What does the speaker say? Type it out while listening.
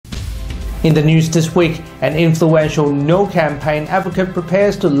In the news this week, an influential No campaign advocate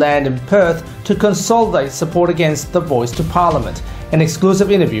prepares to land in Perth to consolidate support against the Voice to Parliament. An exclusive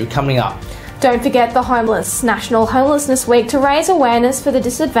interview coming up. Don't forget the Homeless National Homelessness Week to raise awareness for the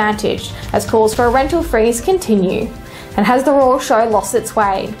disadvantaged as calls for a rental freeze continue. And has the Royal Show lost its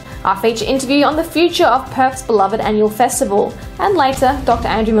way? Our feature interview on the future of Perth's beloved annual festival. And later, Dr.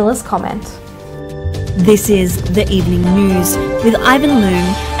 Andrew Miller's comment. This is The Evening News with Ivan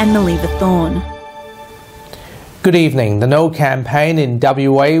Loom and Maliva Thorne. Good evening. The No campaign in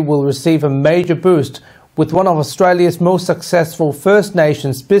WA will receive a major boost with one of Australia's most successful First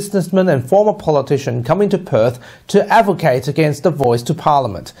Nations businessmen and former politician coming to Perth to advocate against the Voice to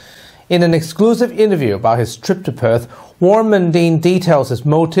Parliament. In an exclusive interview about his trip to Perth, Warren Mundine details his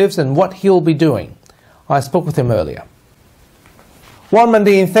motives and what he'll be doing. I spoke with him earlier. Warren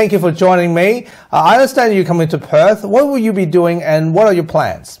Mundine, thank you for joining me. I understand you're coming to Perth. What will you be doing and what are your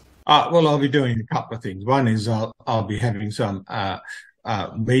plans? Well, I'll be doing a couple of things. One is I'll be having some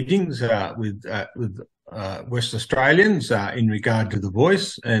meetings with West Australians in regard to the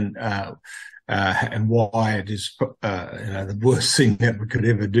Voice and why it is the worst thing that we could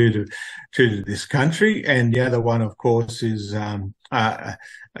ever do to this country. And the other one, of course, is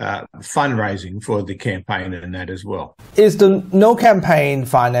fundraising for the campaign and that as well. Is the No campaign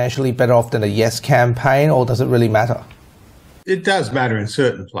financially better off than the Yes campaign, or does it really matter? It does matter in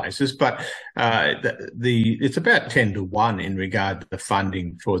certain places, but it's about 10 to 1 in regard to the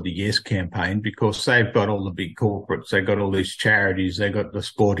funding for the Yes campaign, because they've got all the big corporates, they've got all these charities, they've got the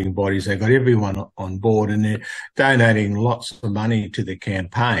sporting bodies, they've got everyone on board, and they're donating lots of money to the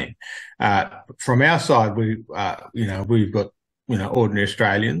campaign. From our side, we've got ordinary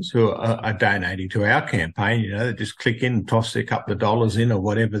Australians who are donating to our campaign. They just click in and toss their couple of dollars in or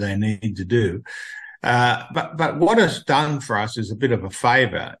whatever they need to do. But what it's done for us is a bit of a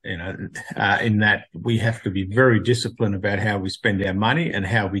favour, in that we have to be very disciplined about how we spend our money and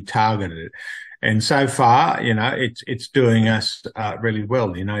how we target it. And so far, it's doing us really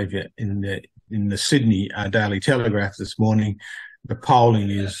well. In the Sydney Daily Telegraph this morning, the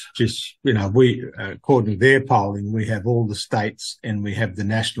polling is just, according to their polling, we have all the states and we have the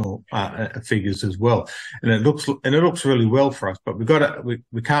national figures as well, and it looks really well for us. But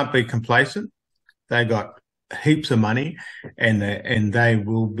we can't be complacent. They got heaps of money, and they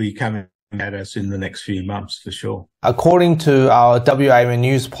will be coming at us in the next few months for sure. According to our WA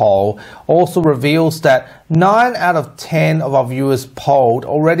News poll, also reveals that 9 out of 10 of our viewers polled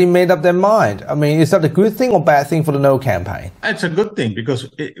already made up their mind. I mean, is that a good thing or bad thing for the No campaign? It's a good thing, because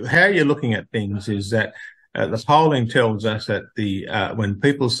how you're looking at things is that the polling tells us that when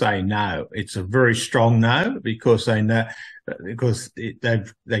people say no, it's a very strong no, because they know, because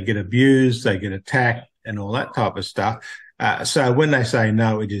they get abused, they get attacked, and all that type of stuff. So when they say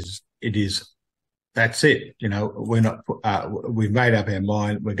no, it is. That's it. We're not. We've made up our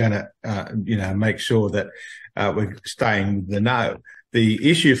mind. We're going to, make sure that we're staying with the no. The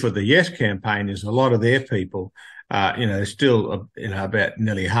issue for the Yes campaign is a lot of their people. Still, about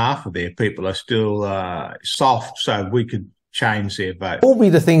nearly half of their people are still soft. So we could change their vote. What will be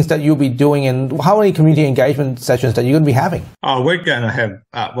the things that you'll be doing, and how many community engagement sessions that you're going to be having? Oh, we're going to have,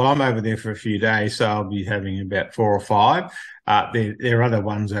 I'm over there for a few days, so I'll be having about 4 or 5. There are other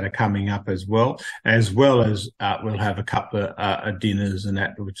ones that are coming up as well as we'll have a couple of dinners and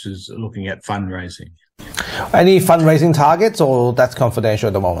that, which is looking at fundraising. Any fundraising targets, or that's confidential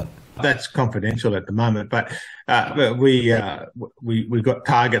at the moment? That's confidential at the moment, but we've got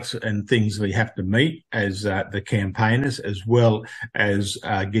targets and things we have to meet as the campaigners, as well as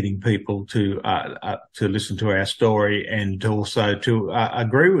getting people to listen to our story and also to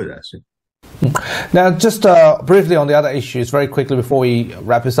agree with us. Now, just briefly on the other issues, very quickly before we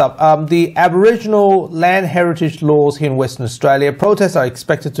wrap this up, the Aboriginal land heritage laws here in Western Australia, protests are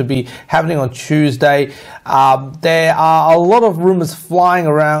expected to be happening on Tuesday. There are a lot of rumours flying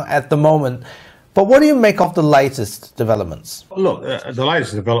around at the moment, but what do you make of the latest developments? Look, the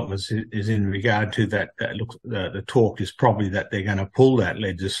latest developments is in regard to that. The talk is probably that they're going to pull that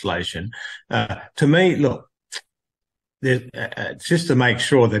legislation. To me, look, just to make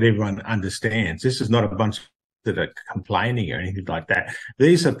sure that everyone understands, this is not a bunch that are complaining or anything like that.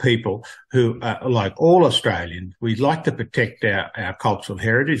 These are people who, like all Australians, we like to protect our cultural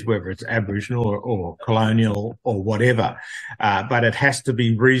heritage, whether it's Aboriginal or colonial or whatever, but it has to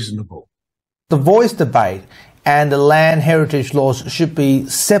be reasonable. The Voice debate and the land heritage laws should be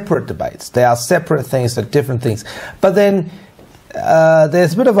separate debates. They are separate things, they're different things. But then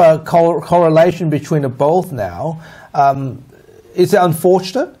there's a bit of a correlation between the both now. Is it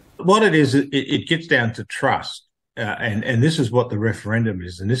unfortunate? What it is, it gets down to trust. and this is what the referendum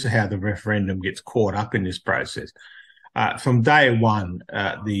is, and this is how the referendum gets caught up in this process. From day one,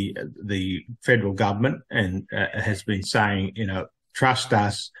 the federal government has been saying, trust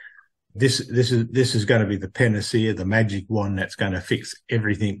us. This is going to be the panacea, the magic wand that's going to fix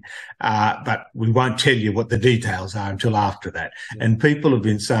everything. But we won't tell you what the details are until after that. And people have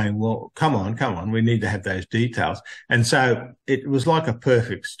been saying, well, come on, we need to have those details. And so it was like a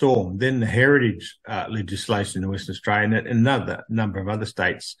perfect storm. Then the heritage legislation in Western Australia and another number of other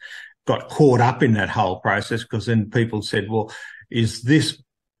states got caught up in that whole process, because then people said, well, is this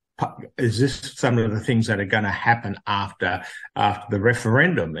some of the things that are going to happen after the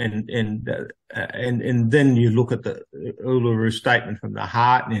referendum? And then you look at the Uluru Statement from the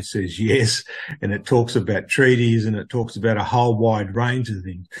Heart, and it says yes, and it talks about treaties, and it talks about a whole wide range of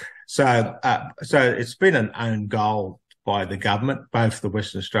things. So it's been an own goal by the government, both the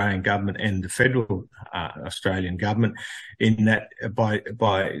Western Australian government and the federal Australian government, in that by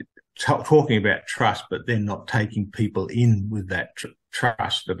talking about trust, but then not taking people in with that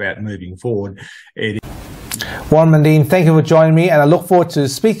trust about moving forward. Warren Mundine, thank you for joining me, and I look forward to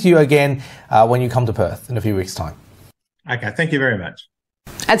speak to you again when you come to Perth in a few weeks' time. Okay, thank you very much.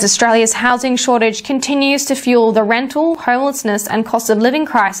 As Australia's housing shortage continues to fuel the rental, homelessness and cost of living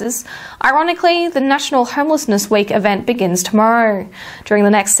crisis, ironically, the National Homelessness Week event begins tomorrow. During the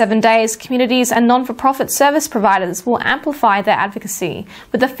next 7 days, communities and non-for-profit service providers will amplify their advocacy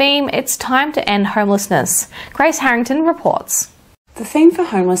with the theme, It's Time to End Homelessness. Grace Harrington reports. The theme for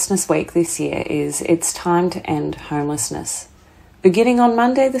Homelessness Week this year is It's Time to End Homelessness. Beginning on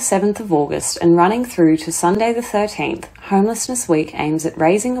Monday the 7th of August and running through to Sunday the 13th, Homelessness Week aims at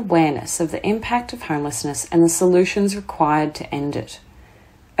raising awareness of the impact of homelessness and the solutions required to end it.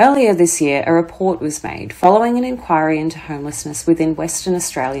 Earlier this year, a report was made following an inquiry into homelessness within Western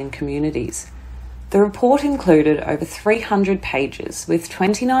Australian communities. The report included over 300 pages with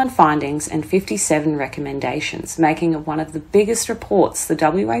 29 findings and 57 recommendations, making it one of the biggest reports the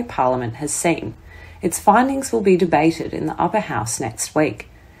WA Parliament has seen. Its findings will be debated in the Upper House next week.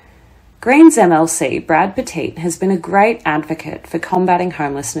 Greens MLC Brad Petite has been a great advocate for combating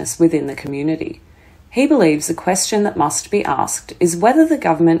homelessness within the community. He believes the question that must be asked is whether the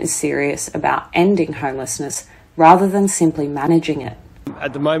government is serious about ending homelessness rather than simply managing it.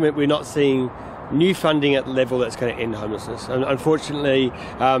 At the moment, we're not seeing new funding at the level that's going to end homelessness. And unfortunately,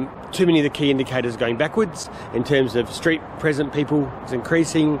 too many of the key indicators are going backwards in terms of street present people is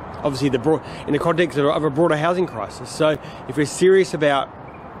increasing, obviously in the context of a broader housing crisis. So if we're serious about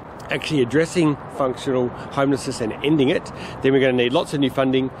actually addressing functional homelessness and ending it, then we're going to need lots of new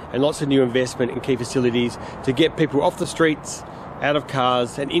funding and lots of new investment in key facilities to get people off the streets, out of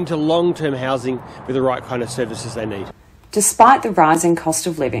cars and into long-term housing with the right kind of services they need. Despite the rising cost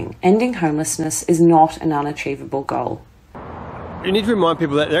of living, ending homelessness is not an unachievable goal. You need to remind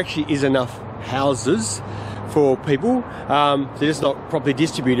people that there actually is enough houses for people. They're just not properly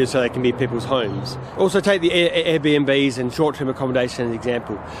distributed so they can be people's homes. Also take the Airbnbs and short-term accommodation as an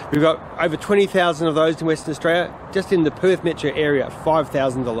example. We've got over 20,000 of those in Western Australia. Just in the Perth metro area,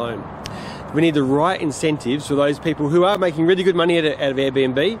 5,000 alone. We need the right incentives for those people who are making really good money out of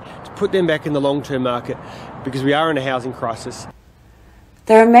Airbnb to put them back in the long-term market, because we are in a housing crisis.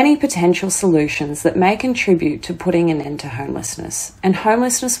 There are many potential solutions that may contribute to putting an end to homelessness, and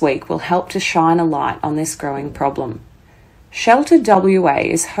Homelessness Week will help to shine a light on this growing problem. Sheltered WA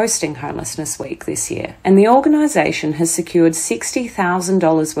is hosting Homelessness Week this year, and the organisation has secured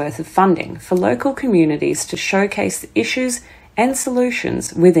 $60,000 worth of funding for local communities to showcase the issues and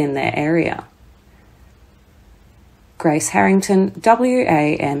solutions within their area. Grace Harrington,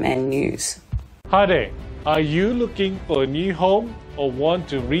 WAMN News. Hi there. Are you looking for a new home or want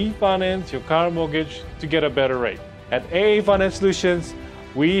to refinance your car mortgage to get a better rate? At AA Finance Solutions,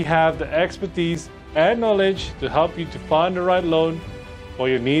 we have the expertise and knowledge to help you to find the right loan for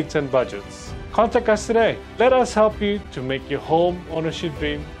your needs and budgets. Contact us today. Let us help you to make your home ownership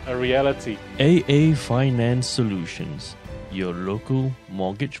dream a reality. AA Finance Solutions, your local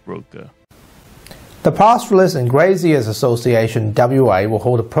mortgage broker. The Pastoralists and Graziers Association WA will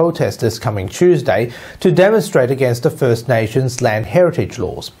hold a protest this coming Tuesday to demonstrate against the First Nations land heritage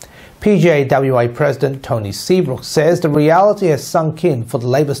laws. PGA WA President Tony Seabrook says the reality has sunk in for the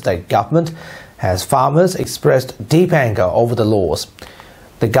Labor state government as farmers expressed deep anger over the laws.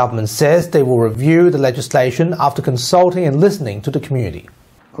 The government says they will review the legislation after consulting and listening to the community.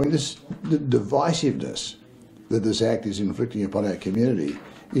 I mean, the divisiveness that this Act is inflicting upon our community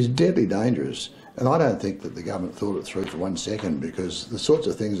is deadly dangerous. And I don't think that the government thought it through for 1 second, because the sorts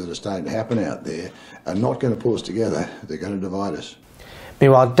of things that are starting to happen out there are not going to pull us together, they're going to divide us.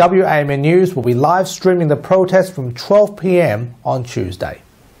 Meanwhile, WAMN News will be live streaming the protest from 12 p.m. on Tuesday.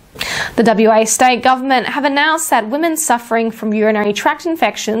 The WA state government have announced that women suffering from urinary tract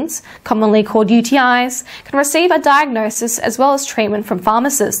infections, commonly called UTIs, can receive a diagnosis as well as treatment from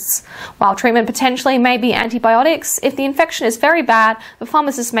pharmacists. While treatment potentially may be antibiotics, if the infection is very bad, the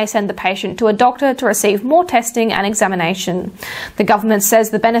pharmacist may send the patient to a doctor to receive more testing and examination. The government says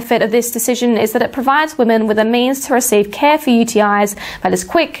the benefit of this decision is that it provides women with a means to receive care for UTIs that is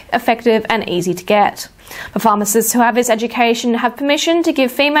quick, effective and easy to get. The pharmacists who have this education have permission to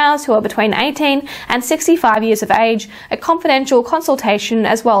give females who are between 18 and 65 years of age a confidential consultation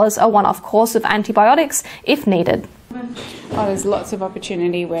as well as a one-off course of antibiotics if needed. There's lots of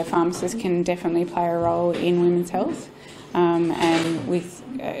opportunity where pharmacists can definitely play a role in women's health. And with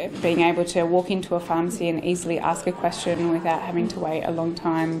being able to walk into a pharmacy and easily ask a question without having to wait a long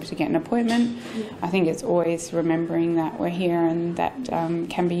time to get an appointment, I think it's always remembering that we're here and that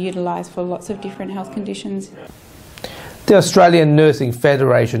can be utilised for lots of different health conditions. The Australian Nursing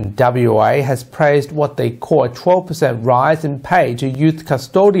Federation WA has praised what they call a 12% rise in pay to youth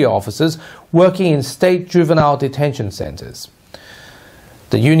custodial officers working in state juvenile detention centres.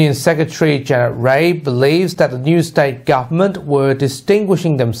 The Union Secretary Janet Ray believes that the new state government were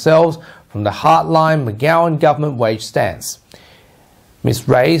distinguishing themselves from the hardline McGowan government wage stance. Ms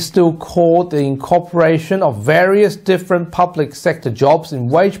Ray still called the incorporation of various different public sector jobs in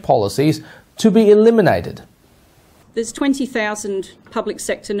wage policies to be eliminated. There's 20,000 public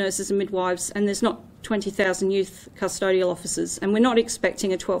sector nurses and midwives and there's not 20,000 youth custodial officers, and we're not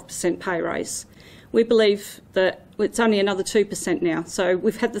expecting a 12% pay raise. We believe that it's only another 2% now. So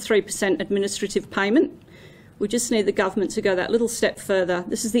we've had the 3% administrative payment. We just need the government to go that little step further.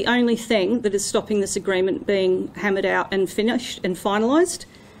 This is the only thing that is stopping this agreement being hammered out and finished and finalised,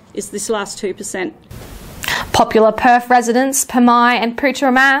 is this last 2%. Popular Perth residents Pamai and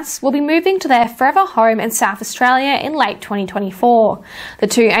Putra will be moving to their forever home in South Australia in late 2024. The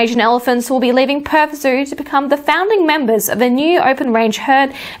two Asian elephants will be leaving Perth Zoo to become the founding members of a new open range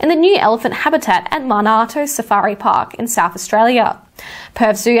herd in the new elephant habitat at Manato Safari Park in South Australia.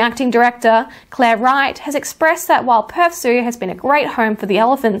 Perth Zoo Acting Director Claire Wright has expressed that while Perth Zoo has been a great home for the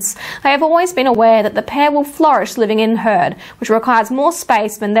elephants, they have always been aware that the pair will flourish living in herd, which requires more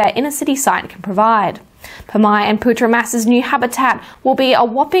space than their inner city site can provide. Pamai and Putra new habitat will be a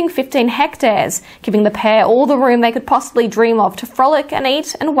whopping 15 hectares, giving the pair all the room they could possibly dream of to frolic and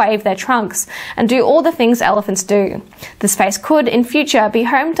eat and wave their trunks and do all the things elephants do. The space could, in future, be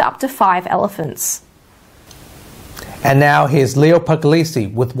home to up to 5 elephants. And now here's Leo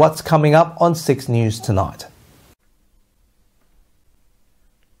Puglisi with what's coming up on 6 News tonight.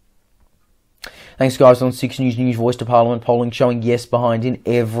 Thanks guys. On 6 News Voice to Parliament polling showing yes behind in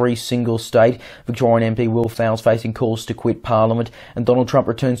every single state. Victorian MP Will Fowles facing calls to quit Parliament, and Donald Trump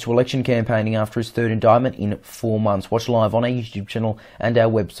returns to election campaigning after his 3rd indictment in 4 months. Watch live on our YouTube channel and our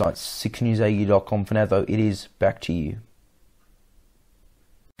website 6newsau.com. For now though, it is back to you.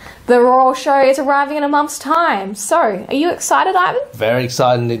 The Royal Show is arriving in a month's time. So, are you excited, Ivan? Very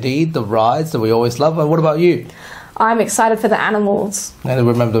excited indeed. The rides that we always love. And what about you? I'm excited for the animals. And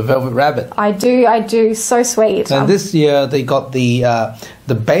remember the Velvet Rabbit. I do. So sweet. And this year they got the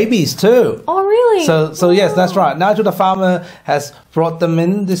babies too. Oh, really? So yes, that's right. Nigel the farmer has brought them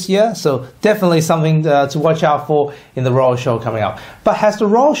in this year. So definitely something to watch out for in the Royal Show coming up. But has the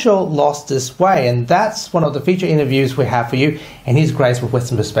Royal Show lost its way? And that's one of the feature interviews we have for you. And here's Grace with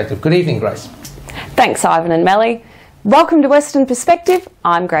Western Perspective. Good evening, Grace. Thanks, Ivan and Melly. Welcome to Western Perspective.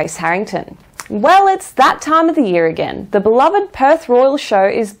 I'm Grace Harrington. Well, it's that time of the year again. The beloved Perth Royal Show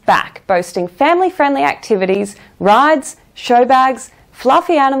is back, boasting family-friendly activities, rides, show bags,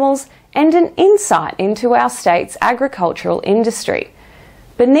 fluffy animals, and an insight into our state's agricultural industry.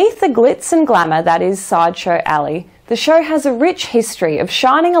 Beneath the glitz and glamour that is Sideshow Alley, the show has a rich history of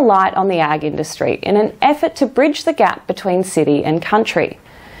shining a light on the ag industry in an effort to bridge the gap between city and country.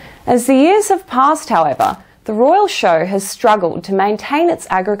 As the years have passed, however, the Royal Show has struggled to maintain its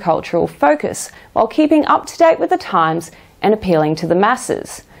agricultural focus while keeping up to date with the times and appealing to the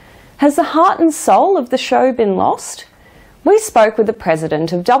masses. Has the heart and soul of the show been lost? We spoke with the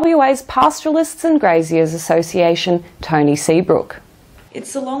president of WA's Pastoralists and Graziers Association, Tony Seabrook.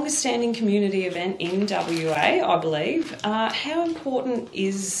 It's the longest standing community event in WA, I believe. How important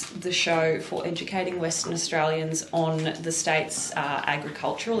is the show for educating Western Australians on the state's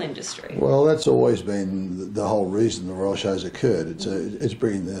agricultural industry? Well, that's always been the whole reason the Royal Show's occurred. It's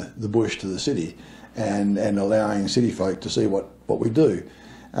bringing the bush to the city and allowing city folk to see what we do.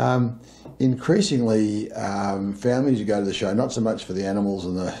 Increasingly, families who go to the show, not so much for the animals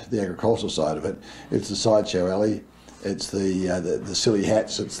and the agricultural side of it, it's the Sideshow Alley. it's the silly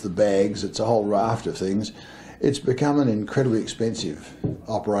hats, it's the bags, it's a whole raft of things. It's become an incredibly expensive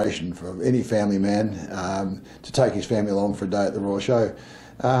operation for any family man to take his family along for a day at the Royal Show.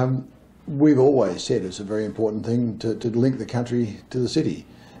 We've always said it's a very important thing to link the country to the city,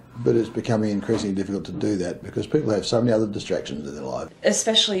 but it's becoming increasingly difficult to do that because people have so many other distractions in their life.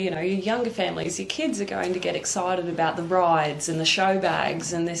 Especially, your younger families, your kids are going to get excited about the rides and the show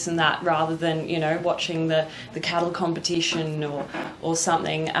bags and this and that rather than, watching the cattle competition or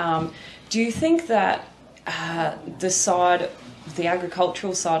something. Do you think that the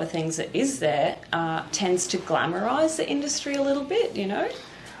agricultural side of things that is there tends to glamorise the industry a little bit,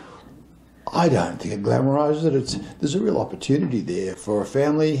 I don't think it glamorises it. There's a real opportunity there for a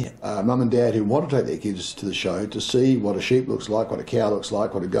family, mum and dad who want to take their kids to the show to see what a sheep looks like, what a cow looks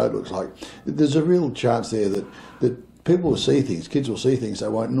like, what a goat looks like. There's a real chance there that people will see things, kids will see things they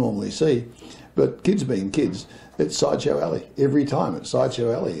won't normally see. But kids being kids, it's Sideshow Alley. Every time it's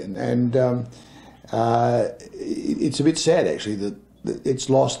Sideshow Alley. And it's a bit sad actually that it's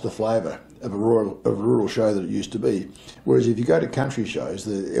lost the flavour of a rural show that it used to be. Whereas if you go to country shows,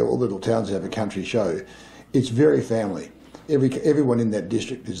 all little towns have a country show, it's very family. Everyone in that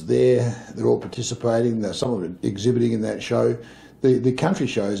district is there, they're all participating, some of it exhibiting in that show. The country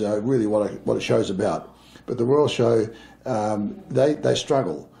shows are really what a show's about. But the Royal Show, they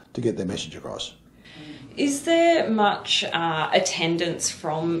struggle to get their message across. Is there much attendance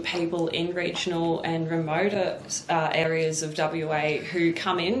from people in regional and remoter areas of WA who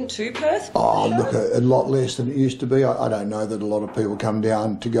come in to Perth? Oh, look, a lot less than it used to be. I don't know that a lot of people come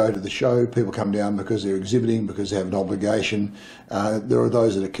down to go to the show. People come down because they're exhibiting, because they have an obligation. There are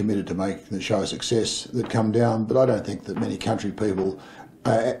those that are committed to making the show a success that come down, but I don't think that many country people,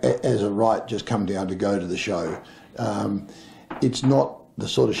 as a right, just come down to go to the show. It's not the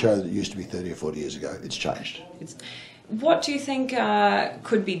sort of show that it used to be 30 or 40 years ago. It's changed. What do you think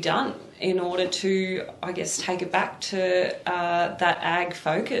could be done in order to, I guess, take it back to that ag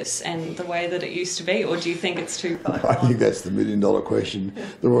focus and the way that it used to be? Or do you think it's too far? I think that's the million-dollar question.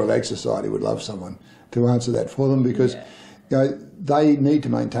 The Royal Ag Society would love someone to answer that for them because they need to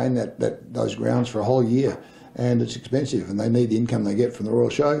maintain those grounds for a whole year, and it's expensive, and they need the income they get from the Royal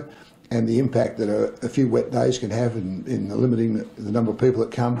Show and the impact that a few wet days can have in limiting the number of people that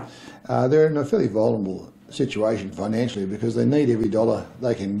come. They're in a fairly vulnerable situation financially because they need every dollar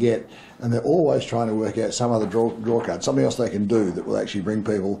they can get, and they're always trying to work out some other draw card, something else they can do that will actually bring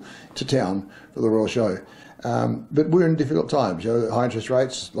people to town for the Royal Show. But we're in difficult times. High interest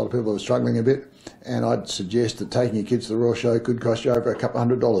rates, a lot of people are struggling a bit, and I'd suggest that taking your kids to the Royal Show could cost you over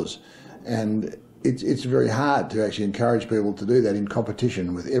 $200. And it's very hard to actually encourage people to do that in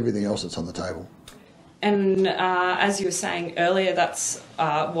competition with everything else that's on the table. And as you were saying earlier, that's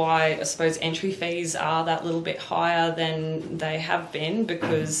why I suppose entry fees are that little bit higher than they have been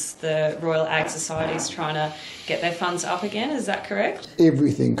because the Royal Ag Society is trying to get their funds up again. Is that correct?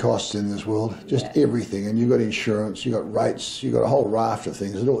 Everything costs in this world, just everything. And you've got insurance, you've got rates, you've got a whole raft of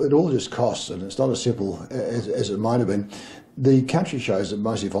things. It all just costs, and it's not as simple as it might have been. The country shows are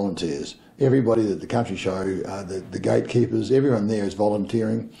mostly volunteers. Everybody at the country show, the gatekeepers, everyone there is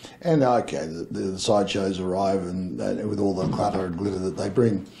volunteering. And okay, the side shows arrive and with all the clutter and glitter that they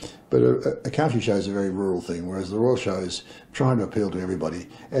bring. But a country show is a very rural thing, whereas the Royal Show is trying to appeal to everybody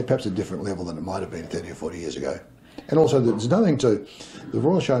at perhaps a different level than it might have been 30 or 40 years ago. And also, there's nothing to... The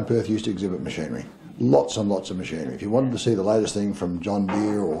Royal Show in Perth used to exhibit machinery. Lots and lots of machinery. If you wanted to see the latest thing from John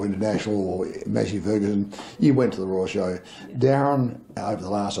Deere or International or Massey Ferguson, you went to the Royal Show. Darren, over the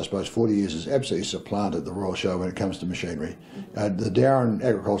last, I suppose, 40 years, has absolutely supplanted the Royal Show when it comes to machinery. The Darren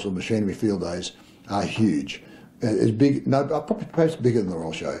Agricultural Machinery Field Days are huge. It's big, no, probably perhaps bigger than the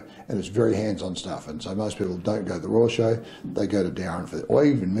Royal Show, and it's very hands-on stuff. And so most people don't go to the Royal Show; they go to Darren for, or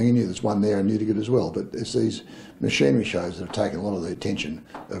even Meany. There's one there in Newcast as well. But it's these machinery shows that have taken a lot of the attention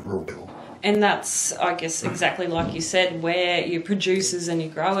of rural people. And that's, I guess, exactly like you said, where your producers and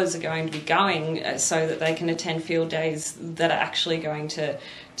your growers are going to be going so that they can attend field days that are actually going to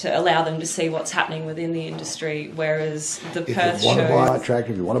allow them to see what's happening within the industry, whereas the Perth show... If you want to buy a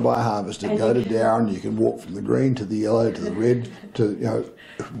tractor, if you want to buy a harvester, go to Darren. You can walk from the green to the yellow to the red to,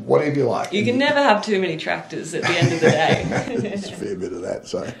 whatever you like. You can never have too many tractors at the end of the day. There's a fair bit of that,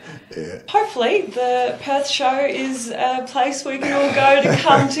 so, yeah. Hopefully the Perth show is a place we can all go to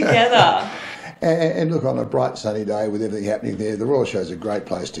come together. And look, on a bright sunny day with everything happening there, the Royal Show is a great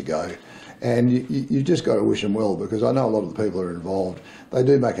place to go. And you just got to wish them well, because I know a lot of the people who are involved, they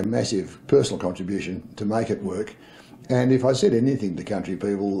do make a massive personal contribution to make it work. And if I said anything to country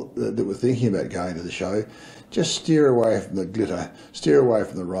people that were thinking about going to the show, just steer away from the glitter, steer away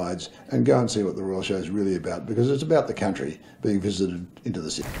from the rides, and go and see what the Royal Show is really about, because it's about the country being visited into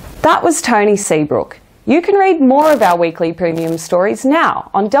the city. That was Tony Seabrook. You can read more of our weekly premium stories now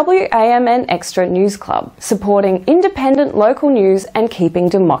on WAMN Extra News Club, supporting independent local news and keeping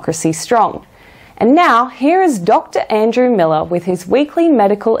democracy strong. And now, here is Dr. Andrew Miller with his weekly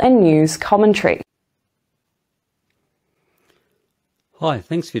medical and news commentary. Hi,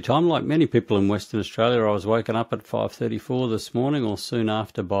 thanks for your time. Like many people in Western Australia, I was woken up at 5:34 this morning or soon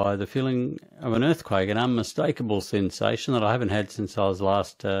after by the feeling of an earthquake, an unmistakable sensation that I haven't had since I was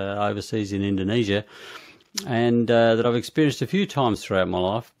last overseas in Indonesia, and that I've experienced a few times throughout my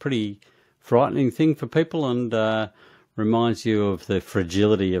life. Pretty frightening thing for people, and reminds you of the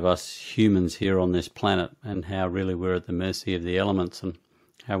fragility of us humans here on this planet, and how really we're at the mercy of the elements, and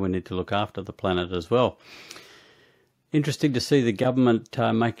how we need to look after the planet as well. Interesting to see the government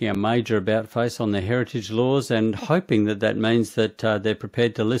making a major about-face on their heritage laws, and hoping that that means that they're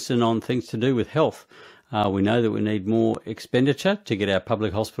prepared to listen on things to do with health. We know that we need more expenditure to get our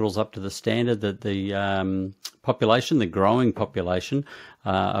public hospitals up to the standard that the population, the growing population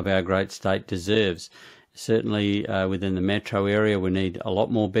of our great state deserves. Certainly within the metro area we need a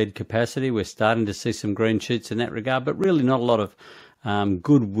lot more bed capacity. We're starting to see some green shoots in that regard, but really not a lot of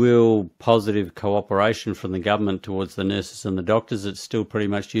goodwill, positive cooperation from the government towards the nurses and the doctors. It's still pretty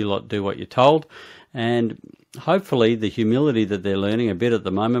much you lot do what you're told, and hopefully the humility that they're learning a bit at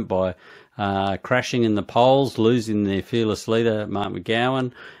the moment by crashing in the polls, losing their fearless leader Mark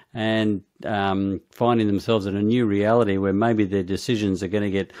McGowan, and finding themselves in a new reality where maybe their decisions are going to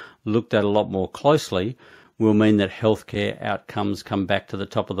get looked at a lot more closely, will mean that healthcare outcomes come back to the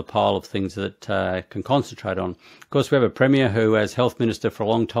top of the pile of things that can concentrate on. Of course, we have a Premier who, as Health Minister for a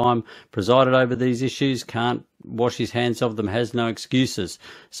long time, presided over these issues, can't wash his hands of them, has no excuses.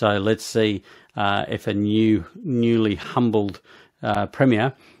 So let's see if a newly humbled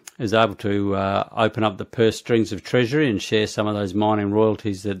Premier is able to open up the purse strings of Treasury and share some of those mining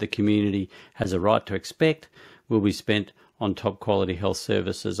royalties that the community has a right to expect will be spent on top quality health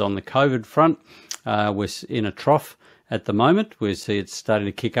services. On the COVID front, we're in a trough at the moment. We see it's starting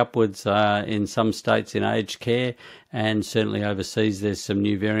to kick upwards in some states in aged care, and certainly overseas there's some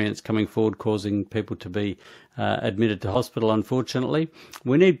new variants coming forward causing people to be admitted to hospital, unfortunately.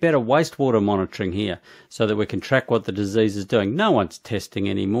 We need better wastewater monitoring here so that we can track what the disease is doing. No one's testing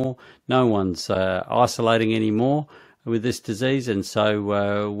anymore. No one's isolating anymore with this disease, and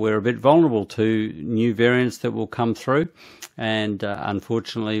so we're a bit vulnerable to new variants that will come through, and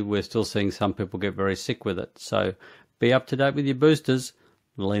unfortunately we're still seeing some people get very sick with it. So be up to date with your boosters,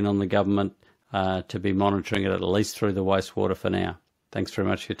 lean on the government to be monitoring it at least through the wastewater for now. Thanks very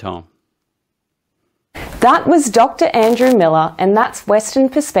much for your time. That was Dr. Andrew Miller, and that's Western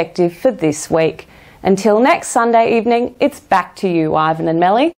Perspective for this week. Until next Sunday evening, it's back to you, Ivan and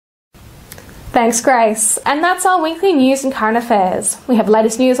Melly. Thanks, Grace. And that's our weekly news and current affairs. We have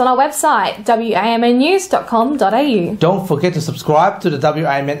latest news on our website, wamnnews.com.au. Don't forget to subscribe to the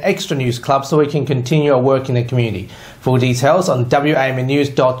WAMN Extra News Club so we can continue our work in the community. Full details on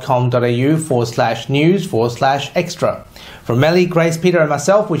wamnnews.com.au/news/extra. From Melly, Grace, Peter and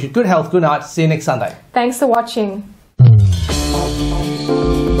myself, wish you good health, good night. See you next Sunday. Thanks for watching.